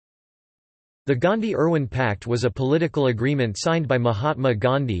The Gandhi-Irwin Pact was a political agreement signed by Mahatma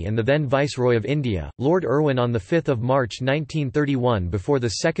Gandhi and the then Viceroy of India, Lord Irwin on 5 March 1931 before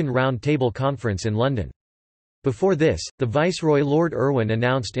the Second Round Table Conference in London. Before this, the Viceroy Lord Irwin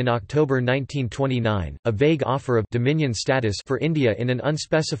announced in October 1929, a vague offer of «dominion status» for India in an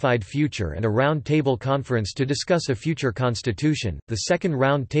unspecified future and a Round Table Conference to discuss a future constitution, the Second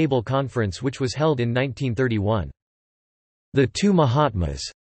Round Table Conference which was held in 1931. The two Mahatmas,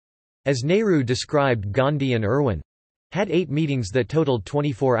 as Nehru described Gandhi and Irwin, had 8 meetings that totaled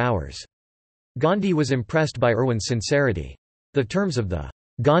 24 hours. Gandhi was impressed by Irwin's sincerity. The terms of the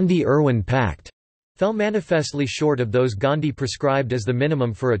Gandhi-Irwin Pact fell manifestly short of those Gandhi prescribed as the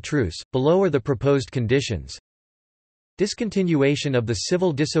minimum for a truce. Below are the proposed conditions. Discontinuation of the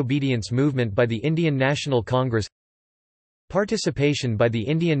civil disobedience movement by the Indian National Congress. Participation by the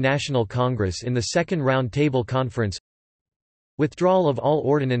Indian National Congress in the Second Round Table Conference. Withdrawal of all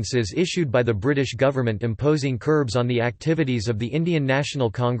ordinances issued by the British government imposing curbs on the activities of the Indian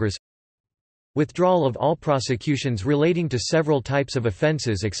National Congress. Withdrawal of all prosecutions relating to several types of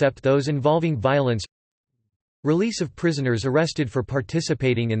offences except those involving violence. Release of prisoners arrested for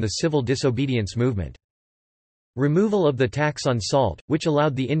participating in the civil disobedience movement. Removal of the tax on salt, which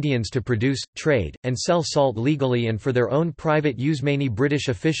allowed the Indians to produce, trade, and sell salt legally and for their own private use. Many British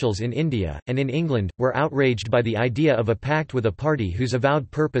officials in India, and in England, were outraged by the idea of a pact with a party whose avowed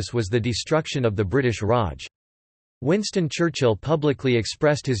purpose was the destruction of the British Raj. Winston Churchill publicly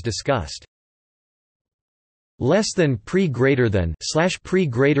expressed his disgust. Less than pre greater than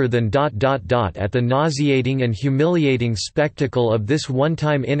at the nauseating and humiliating spectacle of this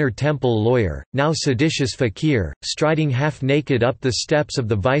one-time Inner Temple lawyer, now seditious fakir, striding half-naked up the steps of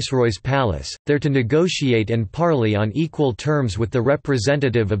the Viceroy's palace, there to negotiate and parley on equal terms with the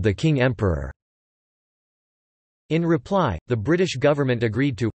representative of the King Emperor." In reply, the British government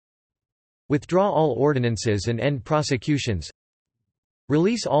agreed to withdraw all ordinances and end prosecutions,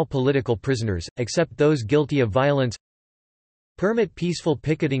 release all political prisoners, except those guilty of violence, permit peaceful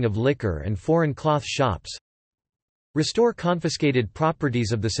picketing of liquor and foreign cloth shops, restore confiscated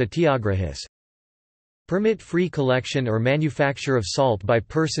properties of the satyagrahis, permit free collection or manufacture of salt by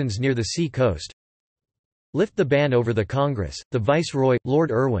persons near the sea coast, lift the ban over the Congress. The Viceroy, Lord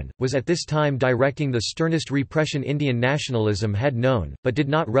Irwin, was at this time directing the sternest repression Indian nationalism had known, but did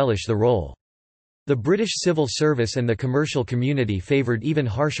not relish the role. The British civil service and the commercial community favoured even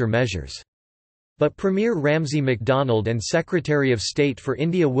harsher measures. But Premier Ramsay MacDonald and Secretary of State for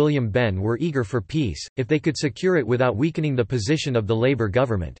India William Benn were eager for peace, if they could secure it without weakening the position of the Labour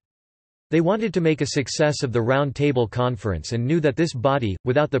government. They wanted to make a success of the Round Table Conference and knew that this body,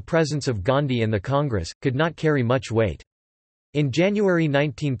 without the presence of Gandhi and the Congress, could not carry much weight. In January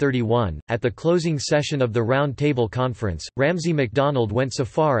 1931, at the closing session of the Round Table Conference, Ramsay MacDonald went so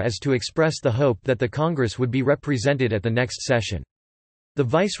far as to express the hope that the Congress would be represented at the next session. The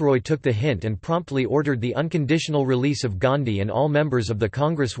Viceroy took the hint and promptly ordered the unconditional release of Gandhi and all members of the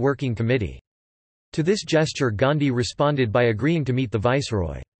Congress Working Committee. To this gesture Gandhi responded by agreeing to meet the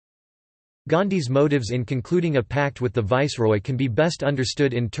Viceroy. Gandhi's motives in concluding a pact with the Viceroy can be best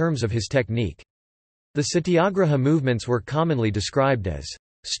understood in terms of his technique. The satyagraha movements were commonly described as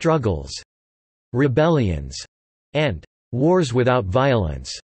struggles, rebellions, and wars without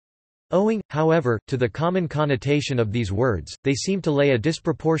violence. Owing, however, to the common connotation of these words, they seem to lay a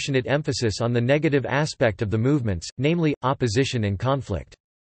disproportionate emphasis on the negative aspect of the movements, namely, opposition and conflict.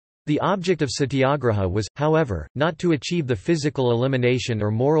 The object of satyagraha was, however, not to achieve the physical elimination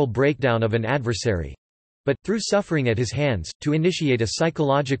or moral breakdown of an adversary, but, through suffering at his hands, to initiate a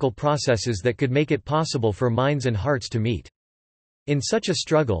psychological processes that could make it possible for minds and hearts to meet. In such a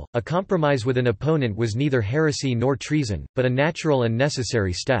struggle, a compromise with an opponent was neither heresy nor treason, but a natural and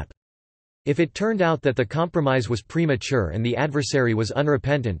necessary step. If it turned out that the compromise was premature and the adversary was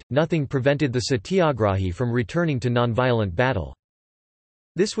unrepentant, nothing prevented the satyagrahi from returning to nonviolent battle.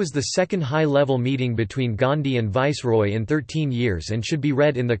 This was the second high-level meeting between Gandhi and Viceroy in 13 years and should be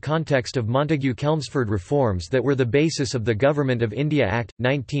read in the context of Montagu-Chelmsford reforms that were the basis of the Government of India Act,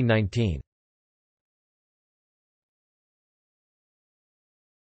 1919.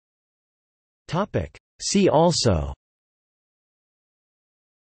 See also: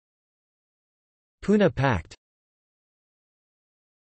 Pune Pact.